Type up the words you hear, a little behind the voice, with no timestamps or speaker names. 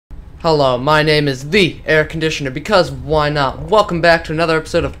Hello, my name is the Airconditioner, because why not? Welcome back to another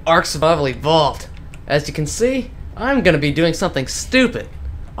episode of ARK Survival Evolved. As you can see, I'm gonna be doing something stupid.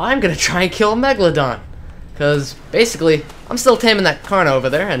 I'm gonna try and kill a Megalodon. Cause basically, I'm still taming that carno over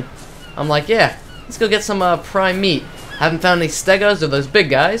there, and I'm like, yeah, let's go get some prime meat. Haven't found any stegos or those big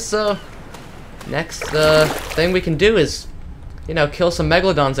guys, so next thing we can do is, you know, kill some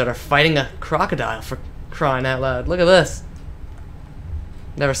Megalodons that are fighting a crocodile, for crying out loud. Look at this.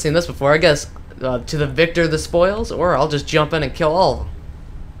 Never seen this before. I guess to the victor the spoils, or I'll just jump in and kill all of them.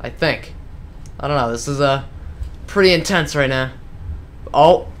 I think. I don't know. This is pretty intense right now.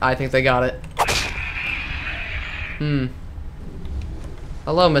 Oh, I think they got it.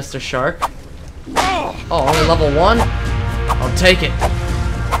 Hello, Mr. Shark. Oh, only level 1? I'll take it.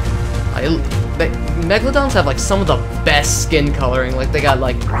 Megalodons have like some of the best skin coloring. Like they got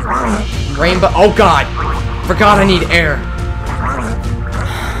like rainbow. Oh God! Forgot I need air.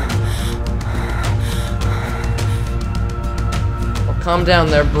 Calm down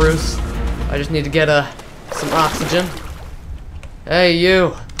there, Bruce. I just need to get some oxygen. Hey,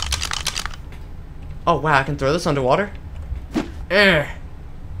 you. Oh, wow, I can throw this underwater? Did I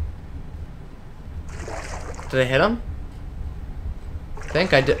hit him? I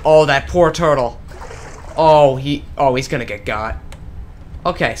think I did. Oh, that poor turtle. Oh, he's gonna get got.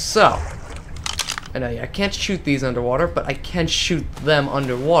 Okay, so. I know, I can't shoot these underwater, but I can shoot them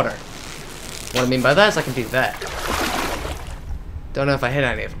underwater. What I mean by that is I can do that. Don't know if I hit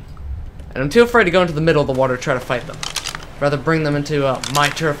any of them. And I'm too afraid to go into the middle of the water to try to fight them. Rather bring them into my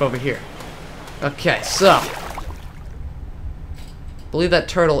turf over here. Okay, so. Believe that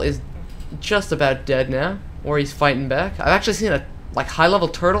turtle is just about dead now. Or he's fighting back. I've actually seen a high-level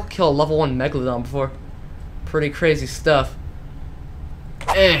turtle kill a level 1 Megalodon before. Pretty crazy stuff.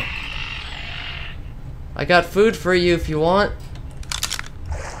 I got food for you if you want.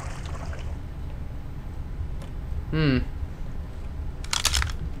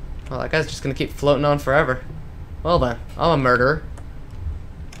 Well, that guy's just gonna keep floating on forever. Well then, I'm a murderer.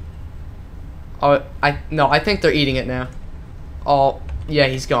 Oh, I think they're eating it now. Oh, yeah,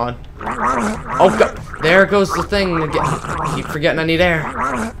 he's gone. Oh God, there goes the thing again. I keep forgetting I need air.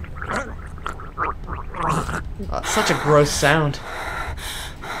 Such a gross sound.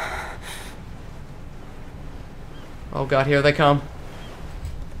 Oh God, here they come.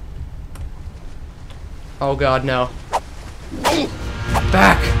 Oh God, no.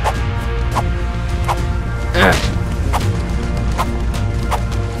 Back!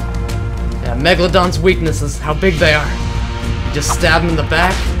 Yeah, Megalodon's weakness is how big they are. You just stab them in the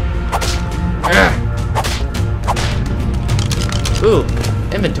back. Ooh,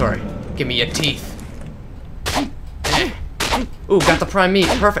 inventory. Give me your teeth. Ooh, got the prime meat.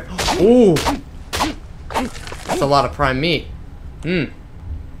 Perfect. Ooh. That's a lot of prime meat.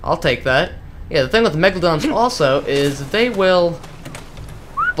 I'll take that. Yeah, the thing with Megalodons also is they will...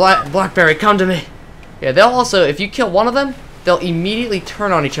 Blackberry, come to me. Yeah, they'll also, if you kill one of them, they'll immediately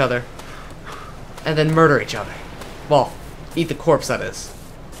turn on each other and then murder each other. Well, eat the corpse, that is.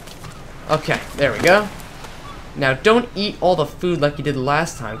 Okay, there we go. Now, don't eat all the food like you did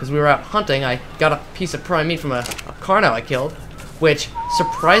last time, because we were out hunting. I got a piece of prime meat from a carno I killed, which,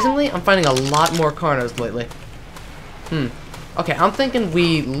 surprisingly, I'm finding a lot more carnos lately. Okay, I'm thinking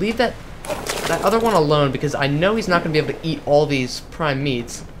we leave that other one alone, because I know he's not going to be able to eat all these prime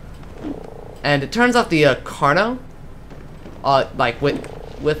meats. And it turns out the carno, like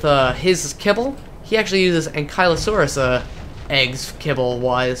with his kibble, he actually uses Ankylosaurus eggs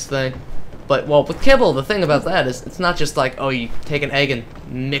kibble-wise thing. But, well, with kibble, the thing about that is it's not just like, oh, you take an egg and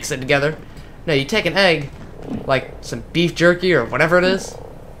mix it together. No, you take an egg, like some beef jerky or whatever it is,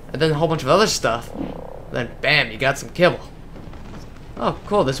 and then a whole bunch of other stuff. Then, bam, you got some kibble. Oh,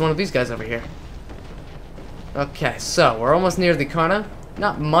 cool, there's one of these guys over here. Okay, so, we're almost near the carno.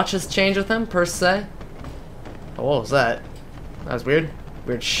 Not much has changed with him, per se. Oh, what was that? That was weird.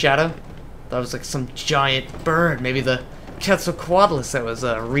 Weird shadow. That was like some giant bird. Maybe the Quetzalcoatlus that was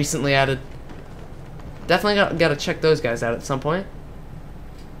recently added. Definitely gotta check those guys out at some point.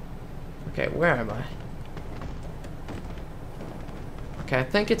 Okay, where am I? Okay, I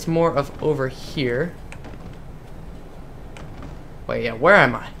think it's more of over here. Wait, yeah, where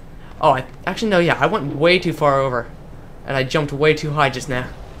am I? Oh, actually, no, yeah, I went way too far over. And I jumped way too high just now.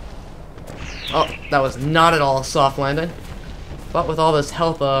 Oh, that was not at all a soft landing. But with all this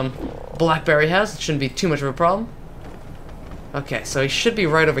health Blackberry has, it shouldn't be too much of a problem. Okay, so he should be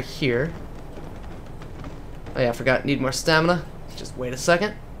right over here. Oh yeah, I forgot, need more stamina. Just wait a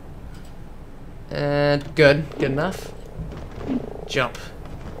second. And good enough. Jump.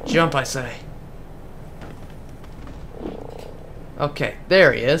 Jump, I say. Okay,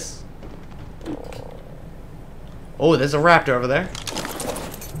 there he is. Oh, there's a raptor over there.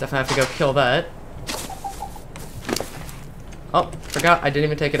 Definitely have to go kill that. Oh, forgot I didn't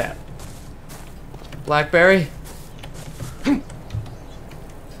even take it out. Blackberry.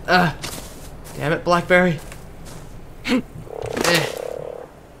 Damn it, Blackberry.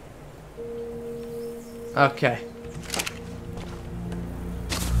 Okay.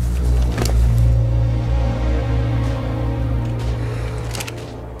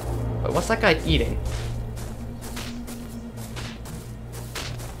 Wait, what's that guy eating?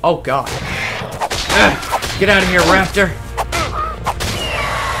 Oh god. Get out of here, raptor.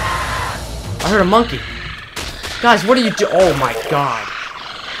 I heard a monkey. Guys, what are you doing? Oh my god.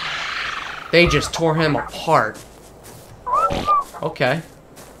 They just tore him apart. Okay.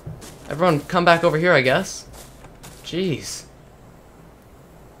 Everyone come back over here, I guess. Jeez.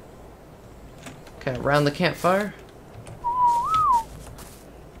 Okay, around the campfire.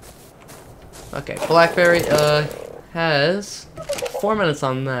 Okay, Blackberry, has 4 minutes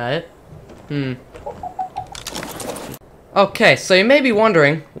on that. Okay, so you may be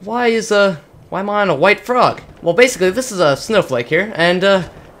wondering, why am I on a white frog? Well, basically, this is a snowflake here, and,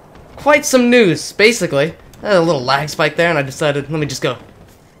 quite some news, basically. I had a little lag spike there, and I decided, let me just go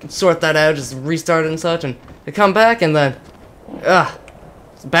sort that out, just restart it and such, and I come back, and then,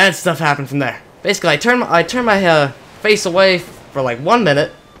 some bad stuff happened from there. Basically, I turn my face away for like 1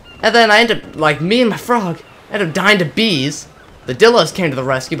 minute, and then I end up, like, me and my frog end up dying to bees. The dillos came to the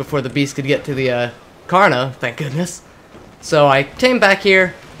rescue before the bees could get to the carno, thank goodness. So I came back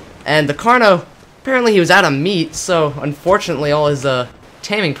here, and the carno, apparently he was out of meat, so unfortunately all his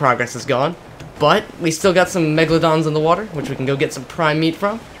taming progress is gone. But we still got some megalodons in the water, which we can go get some prime meat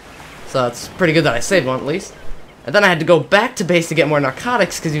from. So it's pretty good that I saved one at least. And then I had to go back to base to get more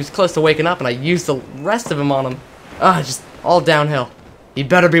narcotics because he was close to waking up, and I used the rest of him on him. Just all downhill. He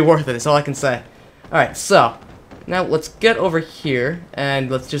better be worth it, is all I can say. Alright, so now let's get over here, and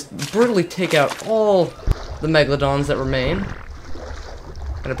let's just brutally take out all the megalodons that remain.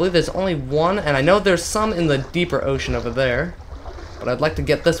 And I believe there's only one, and I know there's some in the deeper ocean over there. But I'd like to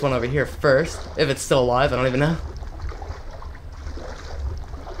get this one over here first, if it's still alive, I don't even know.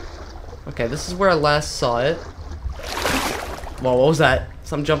 Okay, this is where I last saw it. Whoa, what was that?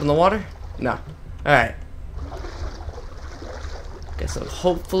 Something jump in the water? No. Alright. Okay, so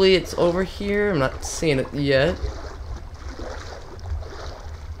hopefully it's over here. I'm not seeing it yet.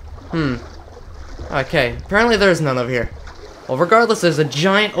 Okay, apparently there's none over here. Well, regardless, there's a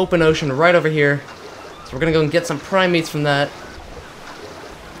giant open ocean right over here. So we're gonna go and get some prime meats from that.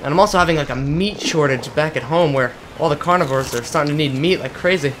 And I'm also having like a meat shortage back at home where all the carnivores are starting to need meat like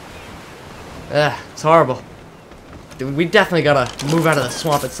crazy. It's horrible. Dude, we definitely gotta move out of the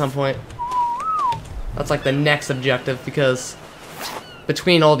swamp at some point. That's like the next objective, because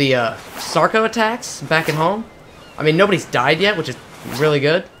between all the Sarco attacks back at home, I mean, nobody's died yet, which is really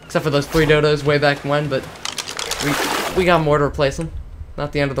good, except for those 3 dodos way back when, but we got more to replace them.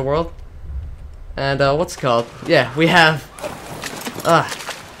 Not the end of the world. And what's it called? Yeah, we have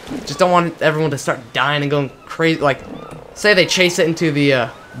just don't want everyone to start dying and going crazy. Like, say they chase it into the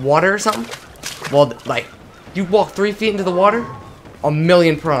water or something. Well, like, you walk 3 feet into the water,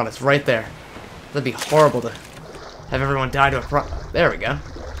 1,000,000 piranhas right there. That'd be horrible to have everyone die to a piranha. There we go.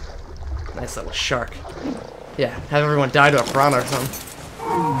 Nice little shark. Yeah, have everyone die to a piranha or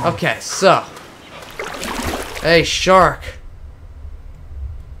something. Okay, so. Hey, shark.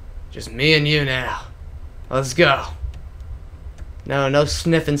 Just me and you now. Let's go. No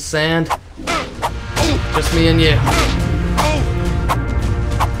sniffing sand. Just me and you.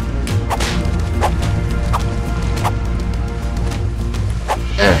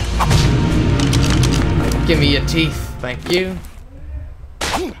 Give me your teeth, thank you.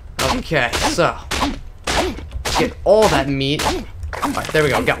 Okay, so get all that meat. Alright, there we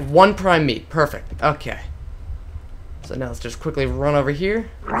go. Got 1 prime meat. Perfect. Okay. So now let's just quickly run over here.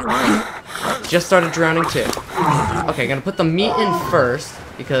 Just started drowning too. Okay, gonna put the meat in first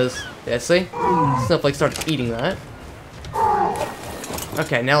because, yeah, see? Snowflake started eating that.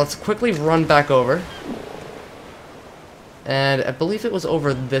 Okay, now let's quickly run back over. And I believe it was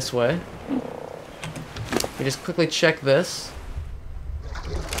over this way. Let me just quickly check this.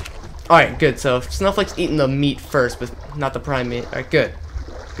 Alright, good. So Snowflake's eating the meat first, but not the prime meat. Alright, good.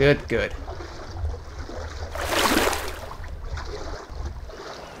 Good.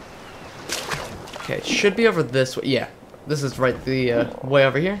 Okay, it should be over this way. Yeah, this is right the way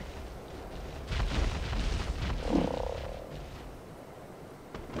over here.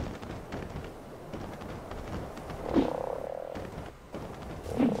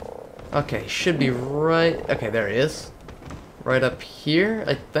 Okay, should be right. Okay, there he is. Right up here,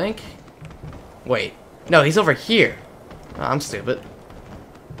 I think. Wait, No, he's over here. Oh, I'm stupid.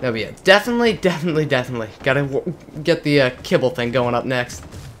 No, but yeah, definitely. Gotta get the kibble thing going up next.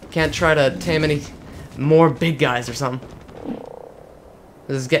 Can't try to tame any more big guys or something.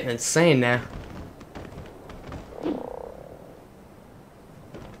 This is getting insane now.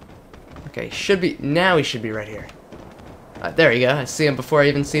 Okay, now he should be right here. There you go. I see him before I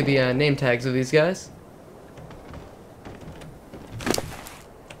even see the name tags of these guys.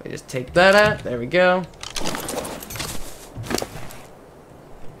 We just take that out. There we go.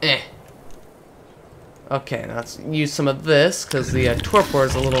 Okay, now let's use some of this, because the torpor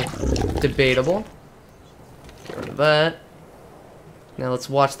is a little debatable. Get rid of that. Now let's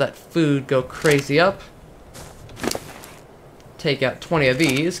watch that food go crazy up. Take out 20 of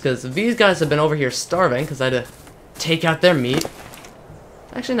these, because these guys have been over here starving, because I had to take out their meat.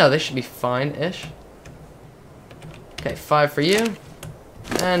 Actually, no, they should be fine-ish. Okay, 5 for you,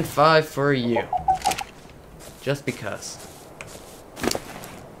 and 5 for you. Just because.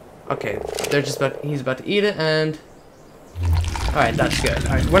 Okay, he's about to eat it, and... Alright, that's good.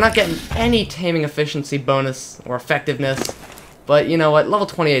 Alright, we're not getting any taming efficiency bonus or effectiveness, but you know what, level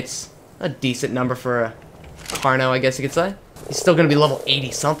 28's a decent number for a carno, I guess you could say. He's still gonna be level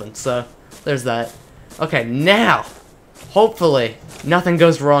 80 something, so there's that. Okay, now, hopefully, nothing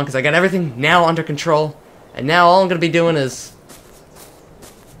goes wrong, because I got everything now under control, and now all I'm gonna be doing is,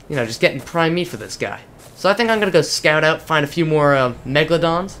 you know, just getting prime meat for this guy. So I think I'm gonna go scout out, find a few more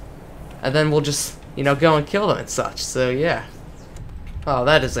megalodons, and then we'll just, you know, go and kill them and such, so yeah. Oh,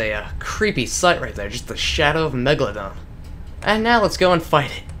 that is a creepy sight right there, just the shadow of a megalodon. And now let's go and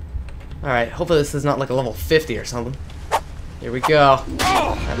fight it. Alright, hopefully this is not like a level 50 or something. Here we go.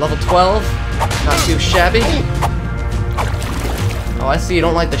 At level 12, not too shabby. Oh, I see you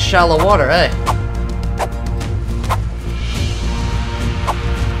don't like the shallow water, eh?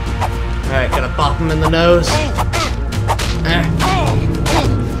 Alright, gotta bop him in the nose.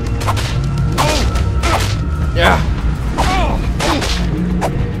 Yeah.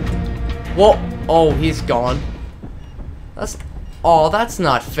 Whoa. Oh, he's gone. That's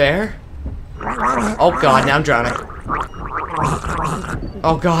not fair. Oh god, now I'm drowning.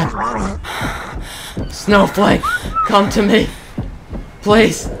 Oh god. Snowflake, come to me.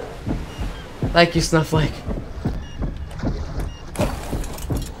 Please. Thank you, Snowflake.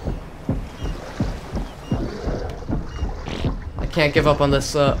 I can't give up on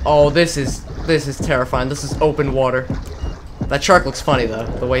this. Oh, this is terrifying. This is open water. That shark looks funny though,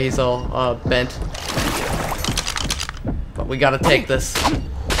 the way he's all bent. But we gotta take this.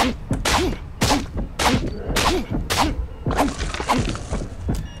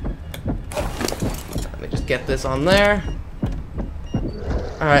 Let me just get this on there.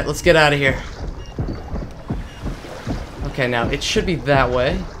 Alright, let's get out of here. Okay, now it should be that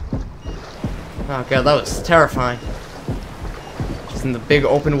way. Oh god, that was terrifying. Just in the big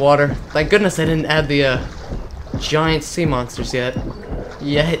open water. Thank goodness I didn't add the giant sea monsters yet.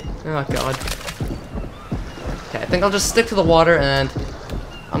 Oh god. Okay, I think I'll just stick to the water, and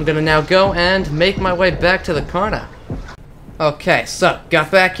I'm gonna now go and make my way back to the carno. Okay, so got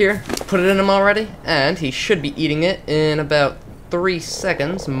back here, put it in him already, and he should be eating it in about 3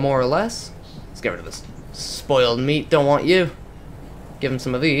 seconds, more or less. Let's get rid of this spoiled meat, don't want you. Give him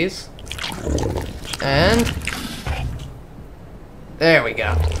some of these. And there we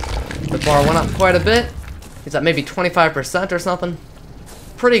go. The bar went up quite a bit. He's at maybe 25% or something.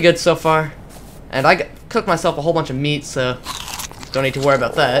 Pretty good so far. And I cooked myself a whole bunch of meat, so don't need to worry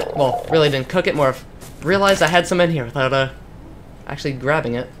about that. Well, really didn't cook it, more of realized I had some in here without actually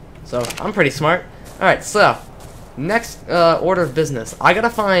grabbing it. So I'm pretty smart. Alright, so next order of business. I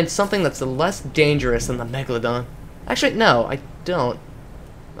gotta find something that's less dangerous than the megalodon. Actually, no, I don't.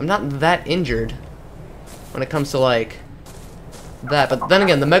 I'm not that injured when it comes to like that, but then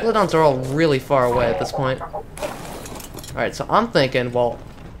again, the megalodons are all really far away at this point. Alright, so I'm thinking, well,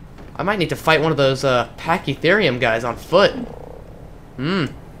 I might need to fight one of those Pachytherium guys on foot.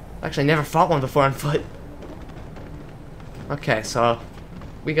 Actually never fought one before on foot. Okay, so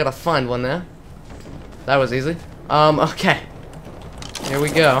we gotta find one there. That was easy. Okay. Here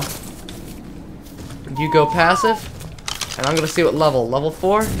we go. You go passive, and I'm gonna see what level. Level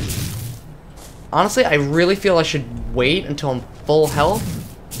 4? Honestly, I really feel I should wait until I'm full health.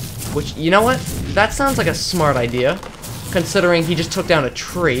 Which, you know what? That sounds like a smart idea, considering he just took down a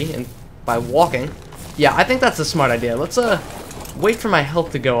tree and by walking. Yeah, I think that's a smart idea. Let's wait for my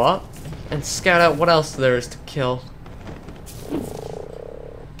health to go up and scout out what else there is to kill.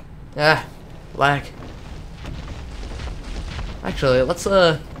 Ah, lag. Actually, let's kill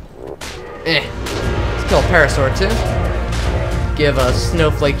a Parasaur too. Give a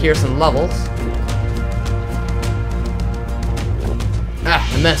Snowflake here some levels. Ah,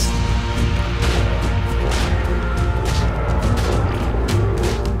 I missed.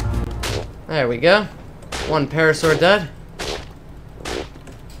 There we go. One parasaur dead.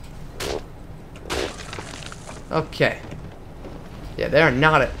 Okay. Yeah, they are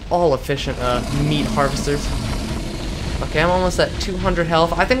not at all efficient meat harvesters. Okay, I'm almost at 200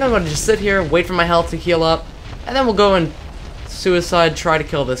 health. I think I'm going to just sit here, wait for my health to heal up, and then we'll go and suicide try to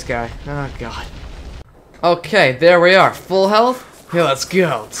kill this guy. Oh, God. Okay, there we are. Full health. Here, let's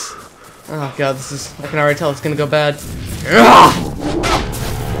go. Oh, God, this is... I can already tell it's going to go bad. Ugh!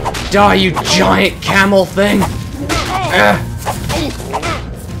 Die, you giant camel thing! Ugh.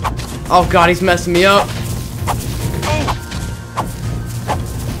 Oh, God, he's messing me up.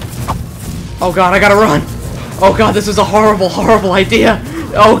 Oh, God, I gotta run. Oh, God, this is a horrible, horrible idea.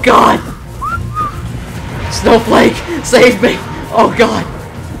 Oh, God. Snowflake, save me. Oh, God.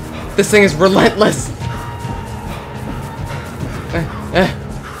 This thing is relentless.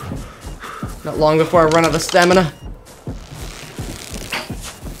 Not long before I run out of stamina.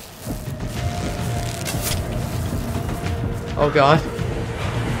 Oh, God.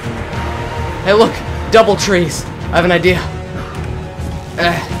 Hey, look. Double trees. I have an idea.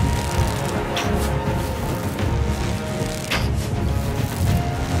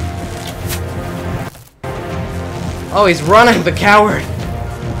 Oh, he's running, the coward.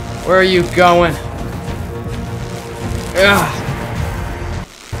 Where are you going? Ugh.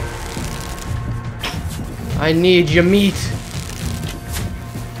 I need your meat.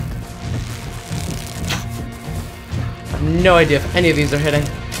 I have no idea if any of these are hitting.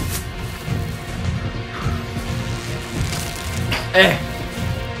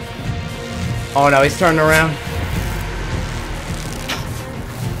 Oh no, he's turning around.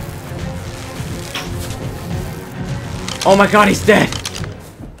 Oh my God, he's dead.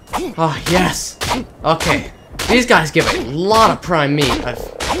 Oh, yes. Okay. These guys give a lot of prime meat, I've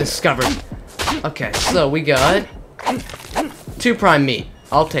discovered. Okay, so we got 2 prime meat.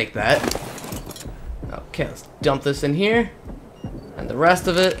 I'll take that. Okay, let's dump this in here. And the rest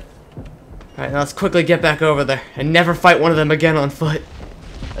of it. Alright, now let's quickly get back over there and never fight one of them again on foot.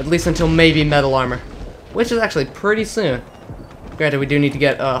 At least until maybe metal armor. Which is actually pretty soon. Granted, we do need to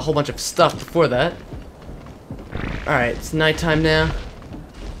get a whole bunch of stuff before that. Alright, it's nighttime now.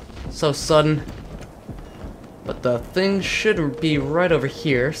 So sudden. But the thing should be right over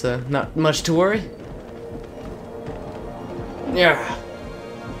here, so not much to worry. Yeah.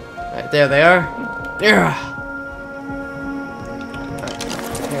 Alright, there they are. Yeah.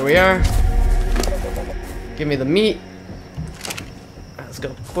 Right, here we are. Give me the meat. Let's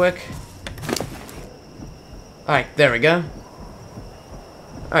go quick. Alright, there we go.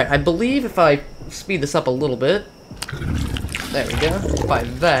 Alright, I believe if I speed this up a little bit. There we go. By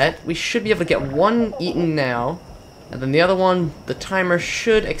that, we should be able to get one eaten now. And then the other one, the timer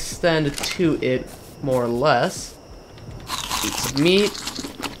should extend to it, more or less. Eat some meat.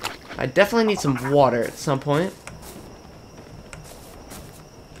 I definitely need some water at some point.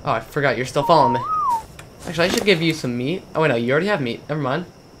 Oh, I forgot you're still following me. Actually, I should give you some meat. Oh, wait, no, you already have meat. Never mind.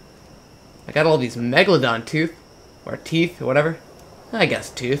 I got all these megalodon tooth. Or teeth, or whatever. I guess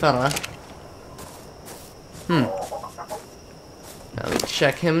tooth, I don't know. Now, let me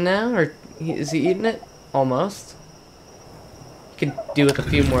check him now, or is he eating it? Almost. Could do with a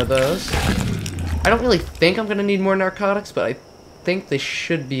few more of those. I don't really think I'm gonna need more narcotics, but I think they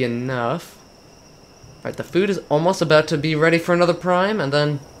should be enough. Alright, the food is almost about to be ready for another prime, and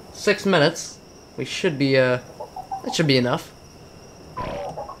then 6 minutes. We should be, that should be enough.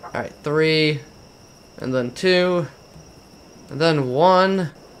 Alright, 3, and then 2, and then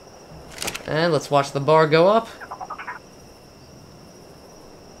 1. And let's watch the bar go up.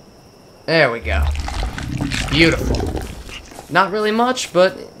 There we go. Beautiful. Not really much,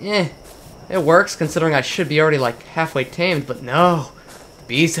 but it works considering I should be already like halfway tamed, but no. The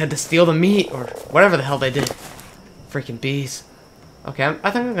bees had to steal the meat, or whatever the hell they did. Freaking bees. Okay,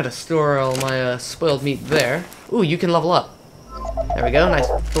 I think I'm gonna store all my spoiled meat there. Ooh, you can level up. There we go, nice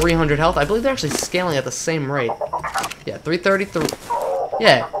 300 health. I believe they're actually scaling at the same rate. Yeah, 333.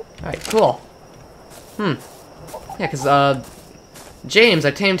 Yeah, alright, cool. Yeah, because, James,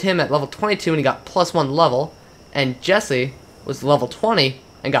 I tamed him at level 22 and he got +1 level, and Jesse was level 20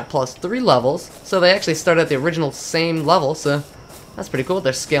 and got +3 levels, so they actually started at the original same level, so that's pretty cool.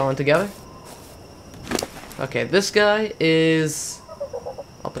 They're scaling together. Okay, this guy is...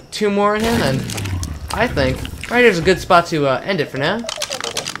 I'll put 2 more in him, and I think right here's a good spot to end it for now.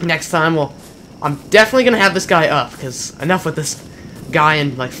 Next time, well, I'm definitely gonna have this guy up, because enough with this guy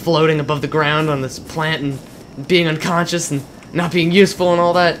and like floating above the ground on this plant and being unconscious and not being useful and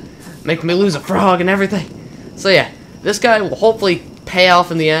all that, making me lose a frog and everything. So yeah, this guy will hopefully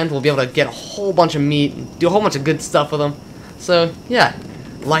payoff in the end. We'll be able to get a whole bunch of meat and do a whole bunch of good stuff with them. So, yeah.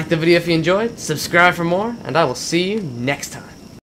 Like the video if you enjoyed, subscribe for more, and I will see you next time.